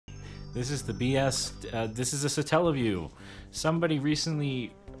This is the BS. This is a Satellaview. Somebody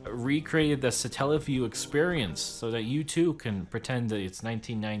recently recreated the Satellaview experience so that you too can pretend that it's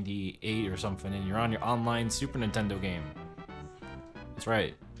 1998 or something and you're on your online Super Nintendo game. That's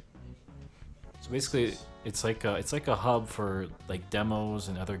right. So basically, it's like a hub for like demos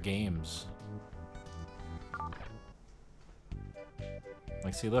and other games.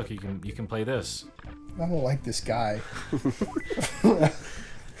 Like, see, look, you can play this. I don't like this guy.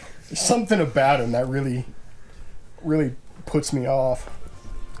 There's something about him that really puts me off.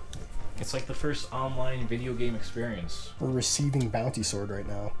 It's like the first online video game experience. We're receiving Bounty Sword right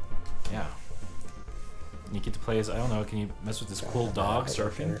now. Yeah. And you get to play as, I don't know, can you mess with this cool dog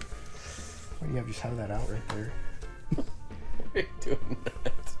surfing? Why do you have just have that out right there? Why are you doing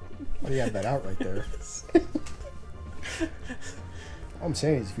that? Why do you have that out right there? All I'm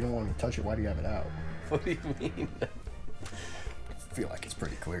saying is if you don't want me to touch it, why do you have it out? What do you mean? I feel like it's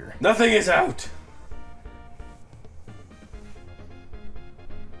pretty clear. Nothing is out!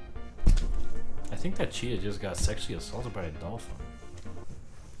 I think that cheetah just got sexually assaulted by a dolphin.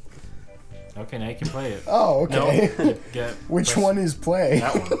 Okay, now you can play it. Oh, okay. No, Which one is play?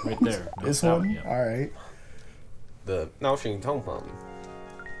 That one, right there. No, This that one? yeah. Alright. The Naoxing Tongpeng.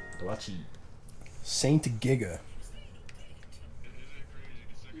 Dawachi. Saint Giga.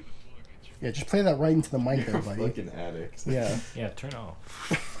 Yeah, just play that right into the mic there, buddy. Fucking addict. Yeah. Yeah, turn it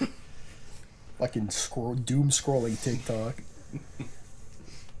off. Fucking doom scrolling TikTok.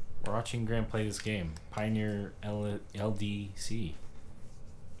 We're watching Graham play this game. Pioneer LDC.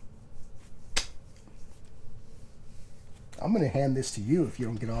 I'm gonna hand this to you if you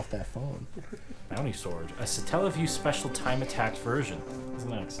don't get off that phone. Bounty Sword. A Satellaview special time attack version.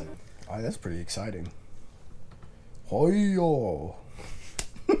 Isn't that exciting? Oh, that's pretty exciting. Hoyo.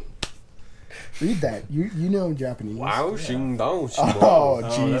 Read that. You know Japanese. Wow, Xing Dong. Oh,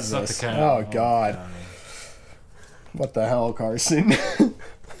 Oh, Jesus. that's not the kind Oh, of, God. What the hell, Carson? You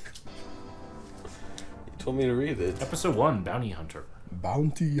told me to read it. Episode 1, Bounty Hunter.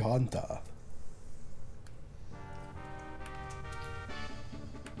 Bounty Hunter.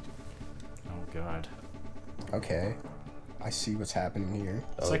 Oh, God. Okay. I see what's happening here.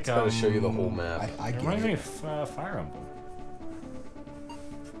 It's like, gotta show you the whole map. I It get reminds me it. of Fire Emblem.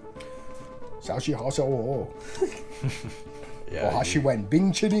 小气好小我 Yeah. 我好喜欢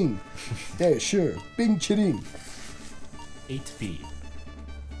冰淇淋对是冰淇淋 8B.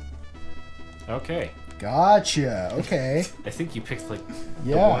 Okay. Gotcha. Okay. I think you picked, like, the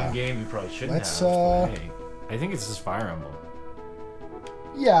Yeah. one game you probably shouldn't Let's, have. But, hey, I think it's just Fire Emblem.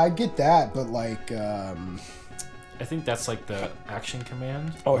 Yeah, I get that, but like, I think that's, like, the action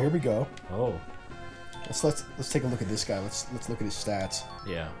command. oh, here we go. Oh, Let's take a look at this guy. Let's look at his stats.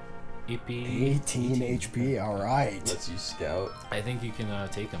 yeah. EP. 18 HP. All right. Lets you scout. I think you can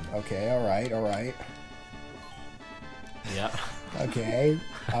take him. Okay. All right. All right. Yeah. Okay.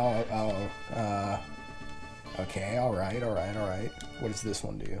 Okay. All right. All right. All right. What does this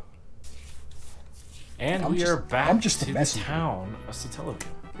one do? And I'm we just- are back I'm just a to the messenger. town of Satellaview.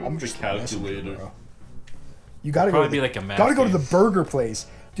 I'm The just a messenger, calculator. bro. You gotta Probably go. be To like a math gotta go to game. the burger place,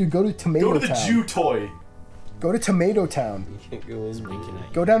 dude. Go to Tomato Go to the Town. Jew toy. Go to Tomato Town. You can't go in. Winking at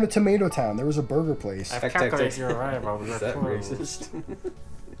you. Go down to Tomato Town. There was a burger place. I've Tac, tac, calculated tac. your arrival. We Is are that closed. racist?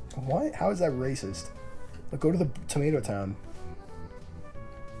 What? How is that racist? Like, go to the Tomato Town.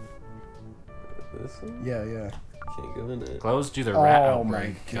 This one? Yeah, yeah. Can't go in it. Closed due to the rat Oh my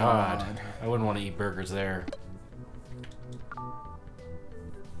outbreak. God. I wouldn't want to eat burgers there.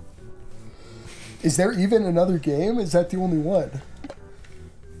 Is there even another game? Is that the only one?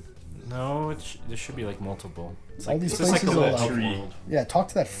 No, there should be like multiple. It's All like, these it's just like a places little allow- world. Yeah, talk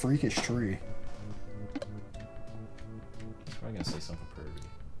to that freakish tree. He's probably gonna say something pervy.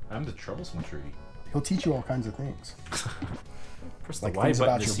 I'm the troublesome tree. He'll teach you all kinds of things. Press the Like Y things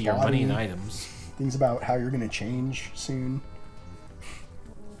button about to your see your money and body. items. Things about how you're gonna change soon.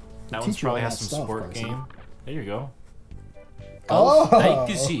 That teach one's you all probably that has some stuff, sport Carson. game. There you go. Oh! Golf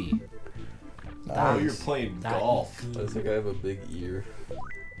Daikushi. Oh, you're Nice. playing golf. I think I have a big ear.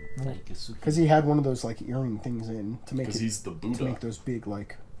 Because he had one of those like earring things in to make Because it, he's the to Buddha. make those big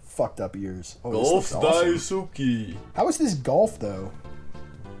like fucked up ears. Oh, Golf this looks awesome. Daisuke. How is this golf though?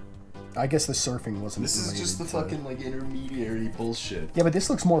 I guess the surfing wasn't. This is related just the to- fucking like intermediary bullshit. Yeah, but this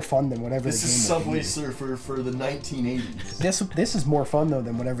looks more fun than whatever This the is game Subway would be. Surfer for the 1980s. This is more fun though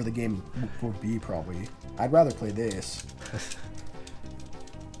than whatever the game would be probably. I'd rather play this.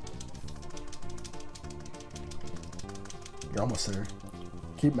 You're almost there.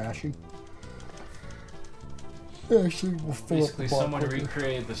 Keep mashing. Actually, we'll fill up Basically, the bar someone quicker.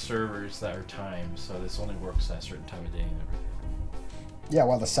 recreated the servers that are timed, so this only works at a certain time of day and everything. Yeah,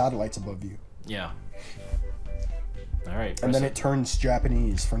 while the satellite's above you. Yeah. All right. And then press it turns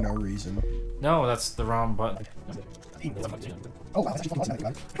Japanese for no reason. No, that's the wrong button. Oh, wow, that's actually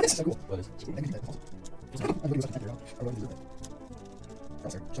fun. This is so cool. What is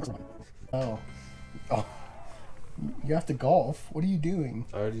Oh. Oh. You have to golf. What are you doing?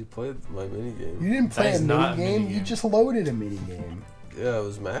 I already played my minigame. You didn't play That a is not a mini game. You minigame. just loaded a mini game, Yeah, I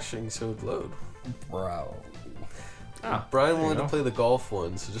was mashing so it would load. bro. Ah, Brian there you wanted to go. play the golf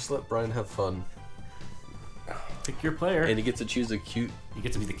one, so just let Brian have fun. Pick your player. And he gets to choose a cute You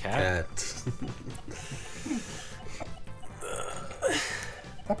get to be the cat. cat.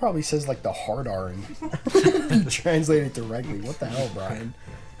 That probably says like the hard R and you translate it directly. What the hell, Brian?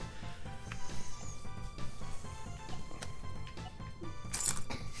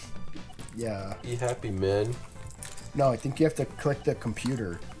 Yeah. Be happy, man. No, I think you have to click the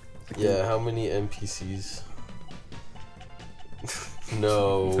computer. Yeah, how many NPCs?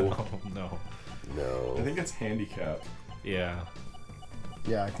 No. Oh no. No. I think it's handicap. Yeah.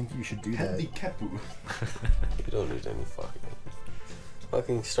 Yeah, I think you should do that. Handicapu. You don't need any fucking.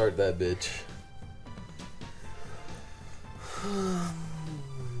 Fucking start that bitch.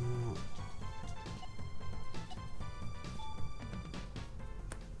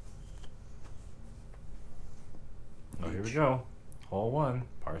 Oh, here we go. Hole 1,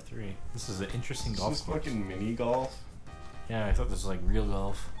 par 3. This is an interesting This golf is course. fucking mini golf. Yeah, I thought this was like real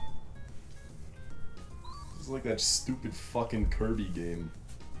golf. It's like that stupid fucking Kirby game.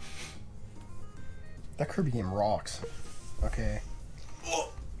 That Kirby game rocks. Okay.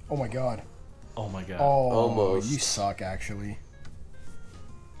 Oh my god. Oh my god. Oh, Almost. you suck, actually.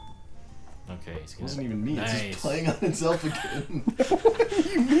 Okay, he's It gonna. wasn't even me. It's Nice. just playing on itself again. What do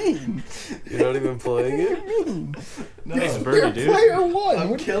you mean? You're not even playing it? What do you mean? No, Nice You're birdie, dude. player one. I'm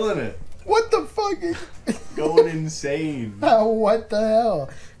What, killing it. what the fuck? Going insane. Oh, what the hell?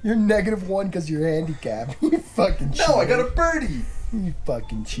 You're -1 because you're handicapped. You fucking cheater. No, I got a birdie. You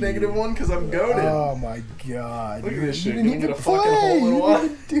fucking cheater. -1 because I'm goaded. Oh my god. Look at this You shit. didn't Gonna get even a fucking play. hole in You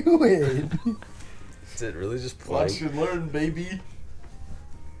one. didn't do it. Is it really just Watch playing? and learn, baby.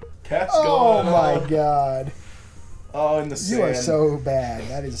 Cat's Oh going. my god. Oh, in the sand. You are so bad.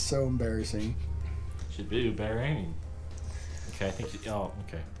 That is so embarrassing. Should be better aiming. Okay, I think. Oh,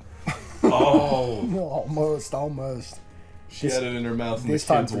 okay. Oh. Almost. She had it in her mouth and This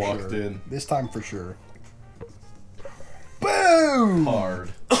the time kids for walked sure. in. This time for sure. Boom! Hard.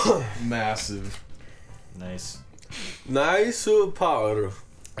 Massive. Nice. Nice power.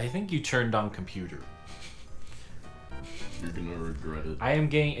 I think you turned on computer. You're gonna regret it. I am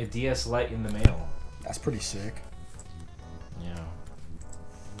getting a DS Lite in the mail. That's pretty sick. Yeah.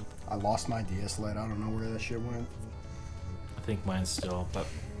 I lost my DS Lite. I don't know where that shit went. I think mine's still, but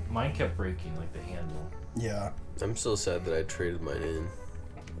mine kept breaking, like the handle. Yeah. I'm so sad that I traded mine in.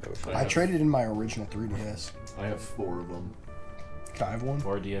 I wish I traded in my original 3DS. I have 4 of them. Can I have one?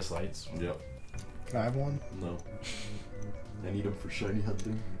 4 DS Lites. Yep. Can I have one? No. I need them for shiny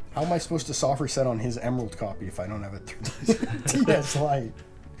hunting. How am I supposed to soft reset on his Emerald copy if I don't have a DS Lite?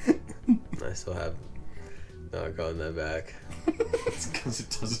 I still have not gotten that back. It's because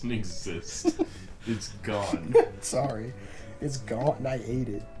it doesn't exist. It's gone. Sorry. It's gone. I ate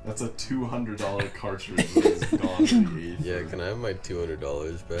it. That's a $200 cartridge that is gone to the age. Yeah, can I have my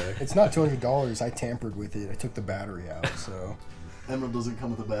 $200 back? It's not $200. I tampered with it. I took the battery out, so... Emerald doesn't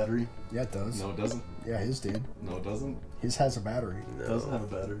come with a battery. Yeah, it does. No, it doesn't. Yeah, his did. No, it doesn't. His has a battery. It doesn't have a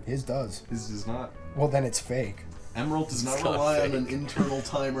battery. His does. His does not. Well, then it's fake. Emerald does not It's not rely on an fake. internal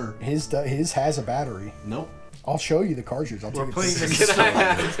timer. His has a battery. Nope. I'll show you the cartridge. I'll We're take a playing picture. this. Can I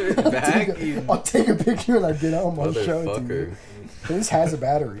have it back, you I'll take a picture when I get home. I'll show it to motherfucker? you. His has a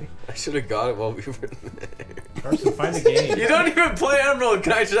battery. I should have got it while we were there. Carson, find the game. You don't even play Emerald.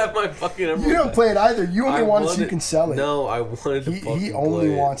 Can I just have my fucking Emerald? You don't back? play it either. You only I want it so you wanted- can sell it. No, I wanted to fucking He only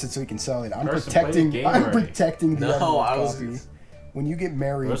play it. wants it so he can sell it. I'm Carson, play the protecting. game I'm already. protecting the No, Emerald I was- copy. When you get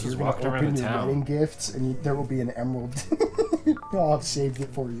married, Rose you're is gonna walking around open the your town. wedding gifts, and there will be an emerald. I'll have saved it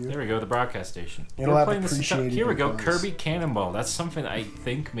for you. There we go, the broadcast station. It'll We're have playing this appreciated Here we go, in price. Kirby Cannonball. That's something I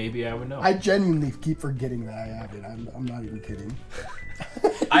think maybe I would know. I genuinely keep forgetting that I have it. I'm not even kidding.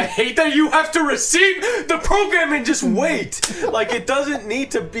 I hate that you have to receive the program and just wait. Like it doesn't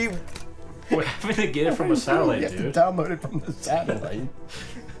need to be. We're having to get it from a satellite, You have dude. to download it from the satellite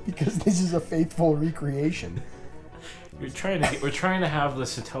because this is a faithful recreation. We're trying to have the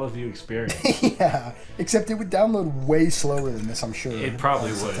Satellaview experience. Yeah, except it would download way slower than this, I'm sure. It probably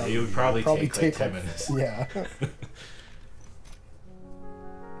on would. Satellaview. It would probably take like 10 like- minutes. Yeah.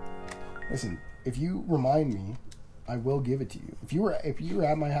 Listen, if you remind me, I will give it to you. If you were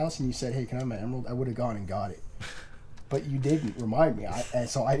at my house and you said, "Hey, can I have my emerald?" I would have gone and got it. but you didn't remind me, and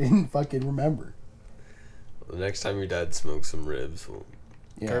so I didn't fucking remember. The next time your dad smokes some ribs, well,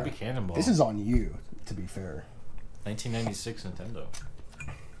 Yeah. Kirby Cannonball. This is on you, to be fair. 1996 Nintendo.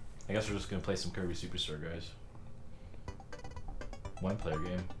 I guess we're just gonna play some Kirby Superstar, guys. One player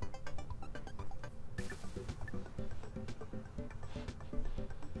game.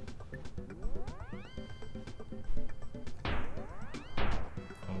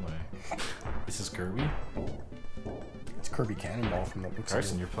 Oh my. This is Kirby? It's Kirby Cannonball from the looks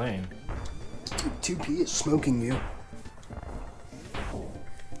Carson, of you're playing. it. 2P is smoking you.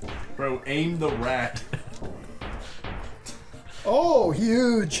 Bro, aim the rat. Oh,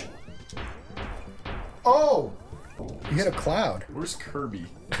 huge! Oh! You hit a cloud. Where's Kirby?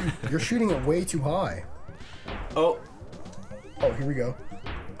 You're shooting it way too high. oh, Oh, here we go.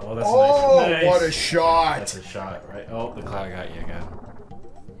 Oh, that's Oh, nice. what a shot! That's a shot, right? Oh, the cloud got you again.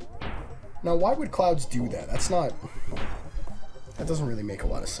 Now, why would clouds do that? That's not... That doesn't really make a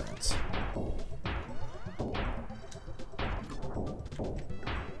lot of sense.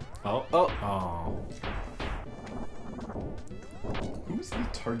 Oh, oh. oh. Who's the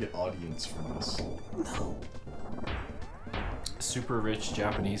target audience for this? Super rich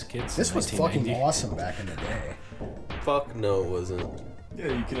Japanese kids. This in was fucking 1990. awesome back in the day. Fuck no, it wasn't. Yeah,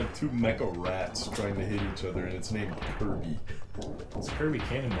 you can have two mecha rats trying to hit each other, and it's named Kirby. It's Kirby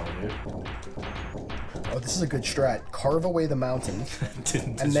Cannonball, dude. Oh, this is a good strat. Carve away the mountain,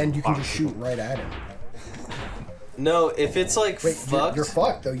 and then you can just shoot right at him. No, if it's like Wait, fucked. you're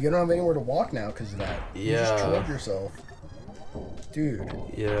fucked, though. You don't have anywhere to walk now because of that. You just Yeah. trolled yourself. Dude.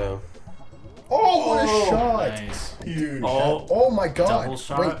 Yeah. Oh, what a shot! Nice. Huge. Oh, Oh my god. Double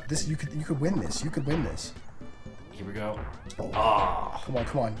shot? Wait, this you could win this. You could win this. here we go. Ah. Come on,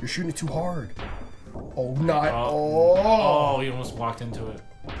 come on. You're shooting it too hard. Oh, not. Oh, Oh. he almost walked into it.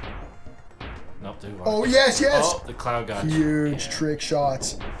 Nope, dude. Oh, yes, yes. Oh, the cloud got you. Huge Yeah. trick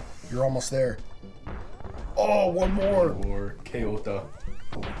shots. You're almost there. Oh, one more. Or Keota.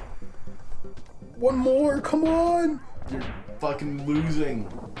 One more. Come on. You're fucking losing.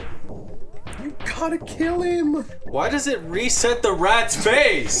 You gotta kill him. Why does it reset the rat's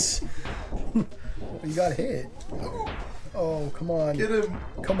face? You got hit. Oh, come on. Get him.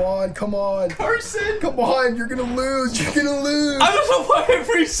 Come on, come on. Carson! Come on, you're gonna lose. You're gonna lose. I don't know why it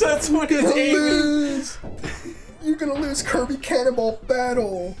resets when You're it's gonna aiming. lose. You're gonna lose Kirby Cannonball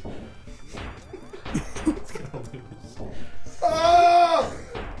battle. Ah!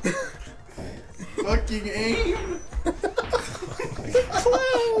 Fucking aim!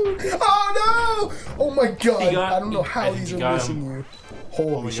 Oh no! Oh my god! got- I don't know I how think these you are got missing him. you.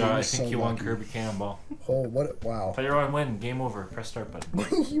 Holy Oh my shit! god, you're I think so you won lucky. Kirby Cannonball. Oh, what? Wow. Player one win. Game over. Press start button. What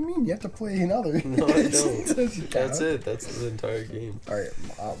do you mean? You have to play another. No, I don't. Doesn't That's count. it. That's the entire game. All right,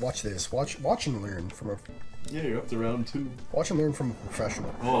 watch this. Watch and learn from a Yeah, you're up to round 2. watch and learn from a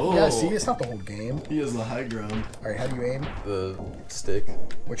professional. Oh. Yeah, see, it's not the whole game. He has the high ground. All right, how do you aim? The stick,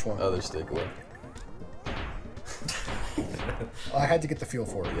 Which one? other stick left. I had to get the feel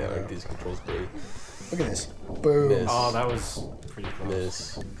for it. Yeah, you know? like these controls break. Look at this. Boom. Miss. Oh, that was pretty close.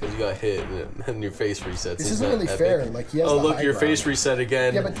 Miss. Because you got hit and your face resets. This isn't really fair. Like he has Oh, the look, high your ground. face reset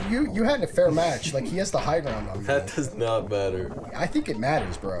again. Yeah, but you had a fair match. Like he has the high ground on me. That does not matter. I think it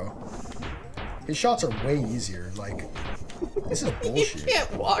matters, bro. His shots are way easier. Like this is You bullshit.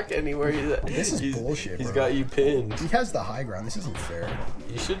 can't walk anywhere. This is bullshit, He's bro. got you pinned. He has the high ground. This isn't fair.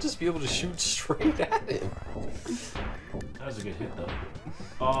 You should just be able to shoot straight at him. That was a good hit, though.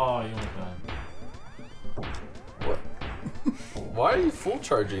 Oh, you almost got him. What? Why are you full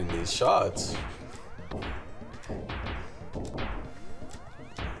charging these shots?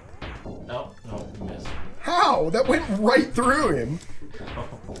 No, you missed. How? That went right through him.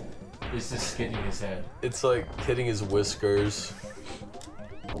 He's just hitting his head. It's like hitting his whiskers.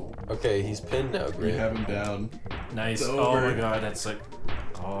 Okay, he's pinned now, You Grant. have him down. Nice. It's Oh over. my god, that's like.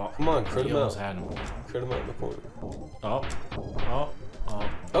 Oh, Come on, crit he him almost out. had him. Crit him out in the corner. Oh, oh, oh,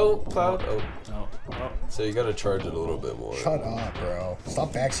 Oh, Cloud. Oh, oh, oh. so you gotta charge it a little bit more. Shut up, bro.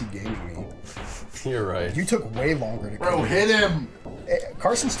 Stop backseat gaming me. You're right. You took way longer to Bro, come. hit him!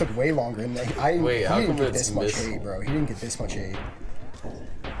 Carson's took way longer, and Wait, how he didn't come get it's this much miss- hate, bro. He didn't get this much hate.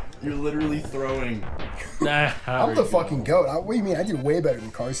 You're literally throwing. Nah, I'm the fucking goat. What do you mean? I did way better than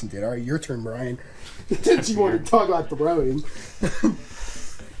Carson did. All right, your turn, Brian. Since you want to talk about throwing.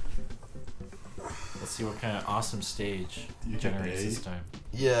 Let's see what kind of awesome stage You hit generates A? this time.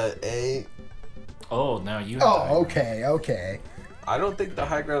 Yeah, A. Oh, now you have Oh, time. okay, okay. I don't think the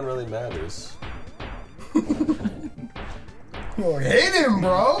high ground really matters. Well, hit him,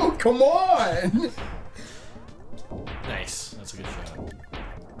 bro. Come on. Nice. That's a good shot.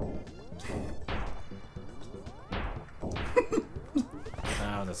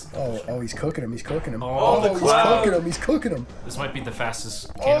 that's. Oh, he's cooking him. He's cooking him. Oh, the he's cloud. cooking him. He's cooking him. This might be the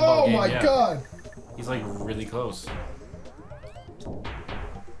fastest cannonball Oh game my yet. god. He's like really close.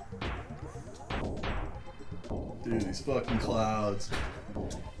 Dude, these fucking clouds.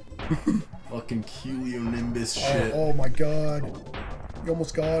 Fucking cumulonimbus shit. Oh my god. You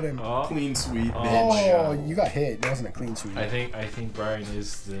almost got him. Oh, Clean sweep, Oh, bitch. Oh, you got hit. It wasn't a clean sweep. I think Brian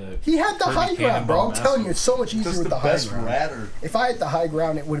is the. He had the Kirby high ground, bro. I'm cannonball telling you, master. it's so much easier That's with the the high best ground. ratter. If I had the high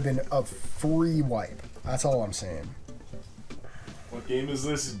ground, it would have been a free wipe. That's all I'm saying. What game is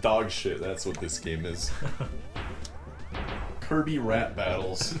this? Dog shit. That's what this game is. Kirby rat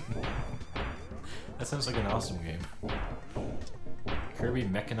battles. That sounds like an awesome game. Kirby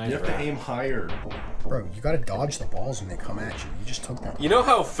mechanized You have to rat. aim higher. Bro, you gotta dodge the balls when they come at you. You just took that. You know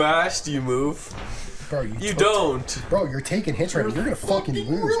how fast you move? Bro, You took- don't. Bro, you're taking hits right now. You're gonna fucking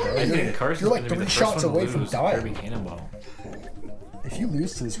lose, bro. I You're, think Carson's you're like gonna be 3 the shots first one to away from lose Kirby dying. Cannonball. If you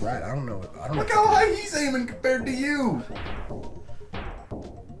lose to this rat, I don't know. Look how high he's aiming compared to you.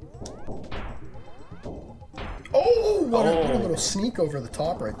 Oh, what a little sneak over the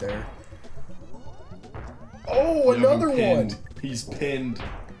top right there. Oh, You have him another one. pinned. He's pinned.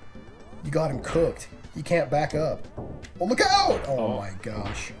 You got him cooked. You can't back up. Oh, look out! Oh, Oh. my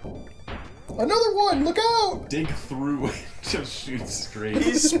gosh. Another one! Look out! Dig through and just shoot straight.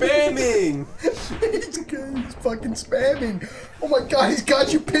 He's spamming. He's fucking spamming. Oh my god, he's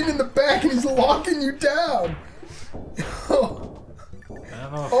got you pinned in the back and he's locking you down. Oh. I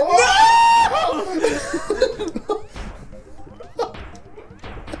don't know. Oh.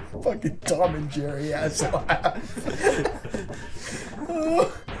 Fucking Tom and Jerry ass laugh.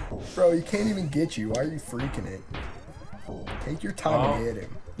 Oh. Bro, he can't even get you. Why are you freaking it? Take your time and hit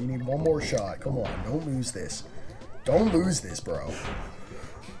him. You need one more shot. Come on, don't lose this. Don't lose this, bro.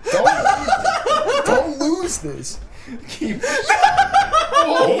 Don't lose this. Keep.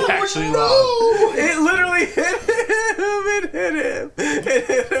 Oh, He actually no! It literally hit him. It hit him. It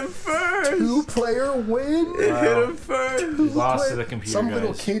hit him first. 2-player win. It hit him first. He lost to the computer, Some guys.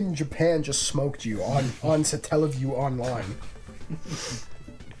 little kid in Japan just smoked you on Satellaview online.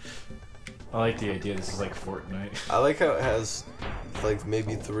 I like the idea. This is like Fortnite. I like how it has like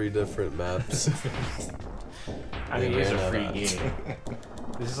maybe 3 different maps. I mean, They it's a ran free out of game.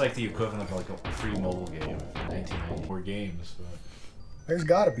 This is like the equivalent of like a free mobile game in 1994 games. But There's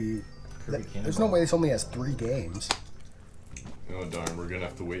gotta be. Kirby There's no Cannonball. way this only has 3 games. Oh darn, we're gonna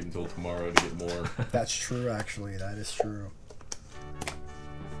have to wait until tomorrow to get more. That's true, actually. That is true.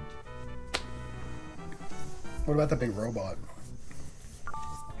 What about the big robot?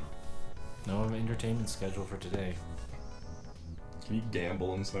 No entertainment schedule for today. Can you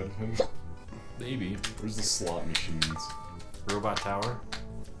gamble inside of him? Maybe. Where's the slot machines? Robot Tower.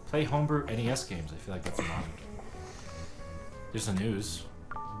 Play homebrew NES games. I feel like that's a mod. There's the news.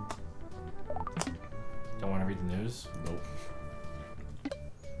 Don't want to read the news? Nope.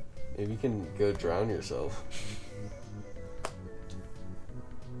 Maybe you can go drown yourself.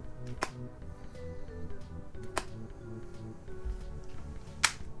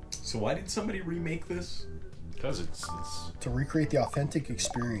 So why did somebody remake this? Because it's To recreate the authentic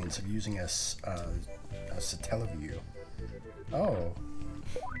experience of using a Satellaview. Oh,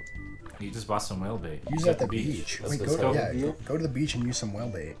 you just bought some whale bait. use It's it at the beach. That's Wait, the go to, yeah, Satellaview? go to the beach and use some whale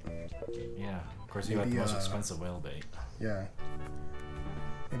bait. Yeah, of course you got the Maybe, most expensive whale bait. Yeah.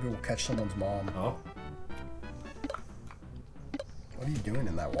 Maybe we'll catch someone's mom. Oh, What are you doing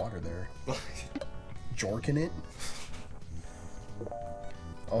in that water there? Jorking it?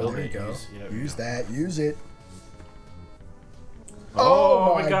 Oh, Whale there you bait, go. yeah, there we Use go. that. Use it.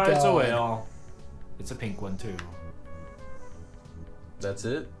 oh, my my God, it's a God. whale. It's a pink one too. That's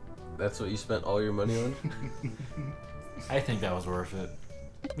it? That's what you spent all your money on? I think that was worth it.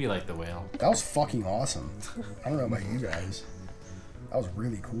 We like the whale. That was fucking awesome. I don't know about you guys. That was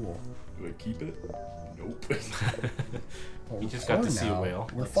really cool. Do I keep it? Nope. Well, You we're just got to poor see a now. whale.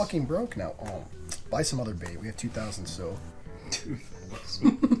 We're fucking broke now. Oh, buy some other bait. We have 2,000 still.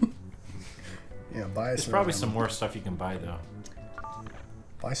 Yeah, buy us. There's probably some more stuff you can buy though.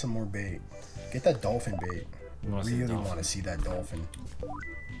 Buy some more bait. Get that dolphin bait. You wanna see the Really dolphin? want to see that dolphin.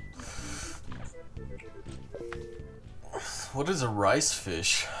 What is a rice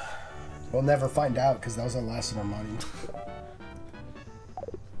fish? We'll never find out because that was the last of our money.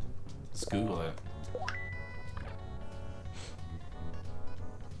 Let's Google it.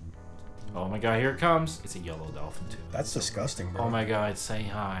 Oh my God, here it comes. It's a yellow dolphin too. That's disgusting, bro. Oh my God, say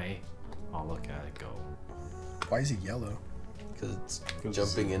hi. Oh, look at it go. Why is it yellow? Because it's 'Cause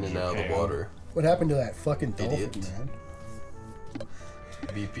jumping in and out of the Japan. water. What happened to that fucking dolphin, Idiot. man?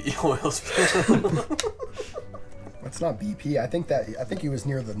 BP oil spill. It's not BP. I think he was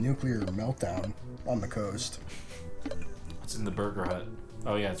near the nuclear meltdown on the coast. What's in the Burger Hut?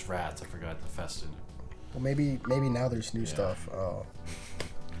 Oh yeah, it's rats. I forgot. Infested. Well, maybe now there's new stuff. Oh.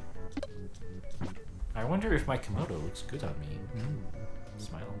 I wonder if my Komodo looks good on me.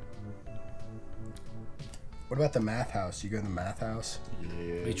 Smile. What about the math house? You go to the math house?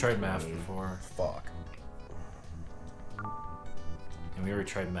 Yeah. We tried math before, Fuck. and we already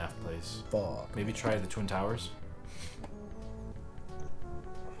tried math place. Fuck. Maybe try the Twin Towers.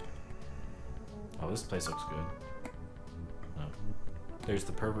 Oh, this place looks good. Oh. There's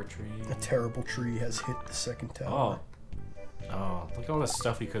the pervert tree. A terrible tree has hit the second tower. Oh, look at all the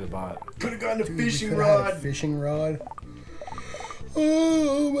stuff we could have bought. Could have gotten a Dude, we fishing coulda had rod. a fishing rod.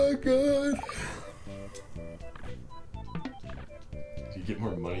 Oh my god. Do you get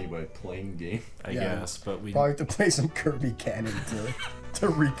more money by playing game? I Yeah. guess, but we. Probably have to play some Kirby Cannon to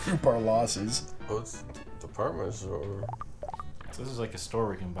recoup our losses. Oh, it's department store. This is like a store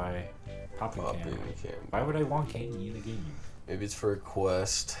where you can buy popping Popping candy. candy. Why would I want candy in a game? Maybe it's for a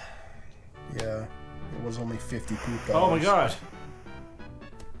quest. Yeah. It was only 50 poop Oh my god!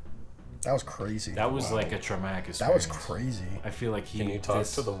 That was crazy. That was like a traumatic experience. That was crazy. I feel like he. Can you talk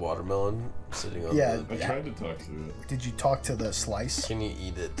to the watermelon sitting on Yeah. the... I tried to talk to it. Did you talk to the slice? Can you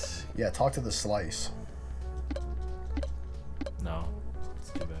eat it? Yeah, talk to the slice. No. It's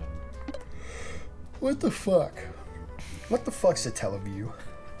too bad. What the fuck? What the fuck's a Satellaview?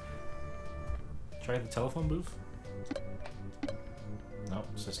 Try the telephone booth? Nope,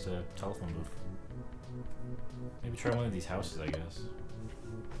 it's just a telephone booth. Maybe try one of these houses, I guess.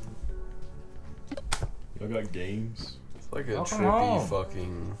 Y'all got games? It's like a Welcome trippy home.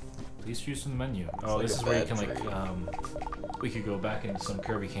 fucking... Please choose from the menu. Oh, like this a is where you bad can, like, trade. we could go back into some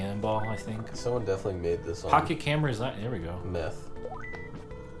Kirby Cannonball, I think. Someone definitely made this on Pocket camera is that? There we go. meth.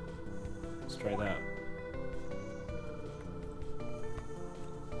 Let's try that.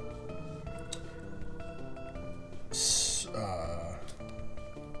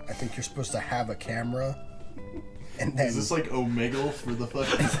 I think you're supposed to have a camera, and then Is this like Omegle for the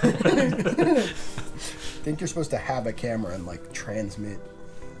fucking... I think you're supposed to have a camera and like transmit.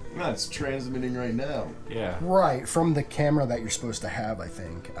 No, it's transmitting right now. Yeah. Right, from the camera that you're supposed to have, I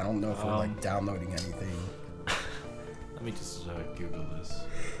think. I don't know if we're like downloading anything. Let me just Google this.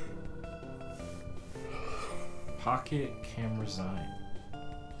 Pocket camera design.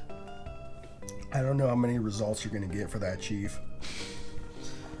 I don't know how many results you're gonna get for that, Chief.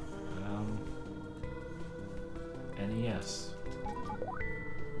 NES.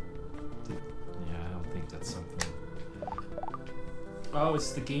 Yeah, I don't think that's something. Oh,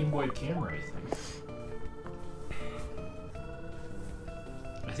 it's the Game Boy camera, I think.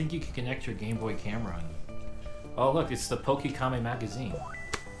 I think you can connect your Game Boy camera and... Oh, look, it's the Pokekame magazine.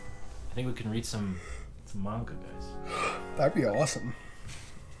 I think we can read some manga, guys. That'd be awesome.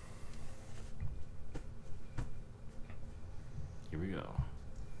 Here we go.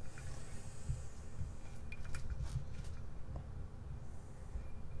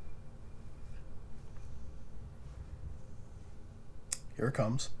 Here it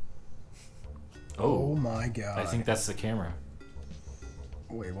comes. Oh, Oh my god. I think that's the camera.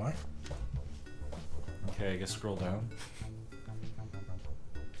 Wait, what? Okay, I guess scroll down.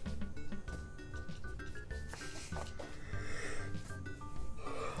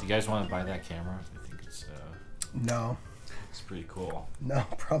 Do you guys want to buy that camera? I think No. it's pretty cool. No,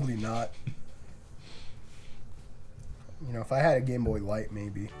 probably not. You know, if I had a Game Boy Light,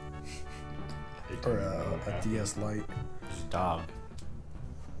 maybe. Or a DS Lite. There's a dog.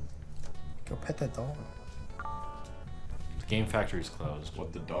 Go pet that dog. The game factory's closed.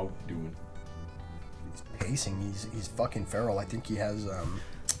 What the dog doing? He's pacing. He's fucking feral. I think he has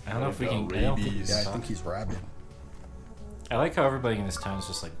I don't know if we can. About I don't think rabies. we yeah, I can think talk. he's rabid. I like how everybody in this town is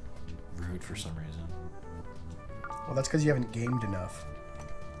just like rude for some reason. Well, that's because you haven't gamed enough.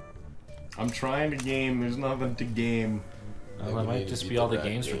 I'm trying to game. There's nothing to game. Well, we that need might to just beat be the all the rat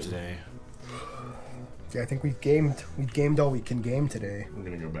games for game. today. Yeah, I think we've gamed all we can game today. I'm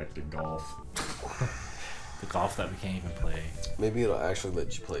gonna go back to golf. The golf that we can't even play. Maybe it'll actually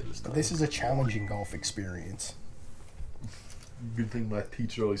let you play this But time. this is a challenging golf experience. Good thing my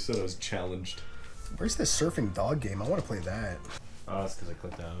teacher always said I was challenged. Where's this surfing dog game? I want to play that. Oh, that's because I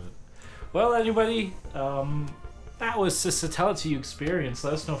clicked out of it. Well, anybody, that was the Satellaview experience.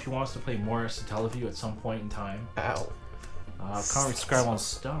 Let us know if you want us to play more Satellaview at some point in time. Ow. Comment, subscribe on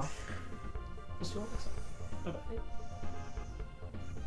stuff. Bye-bye.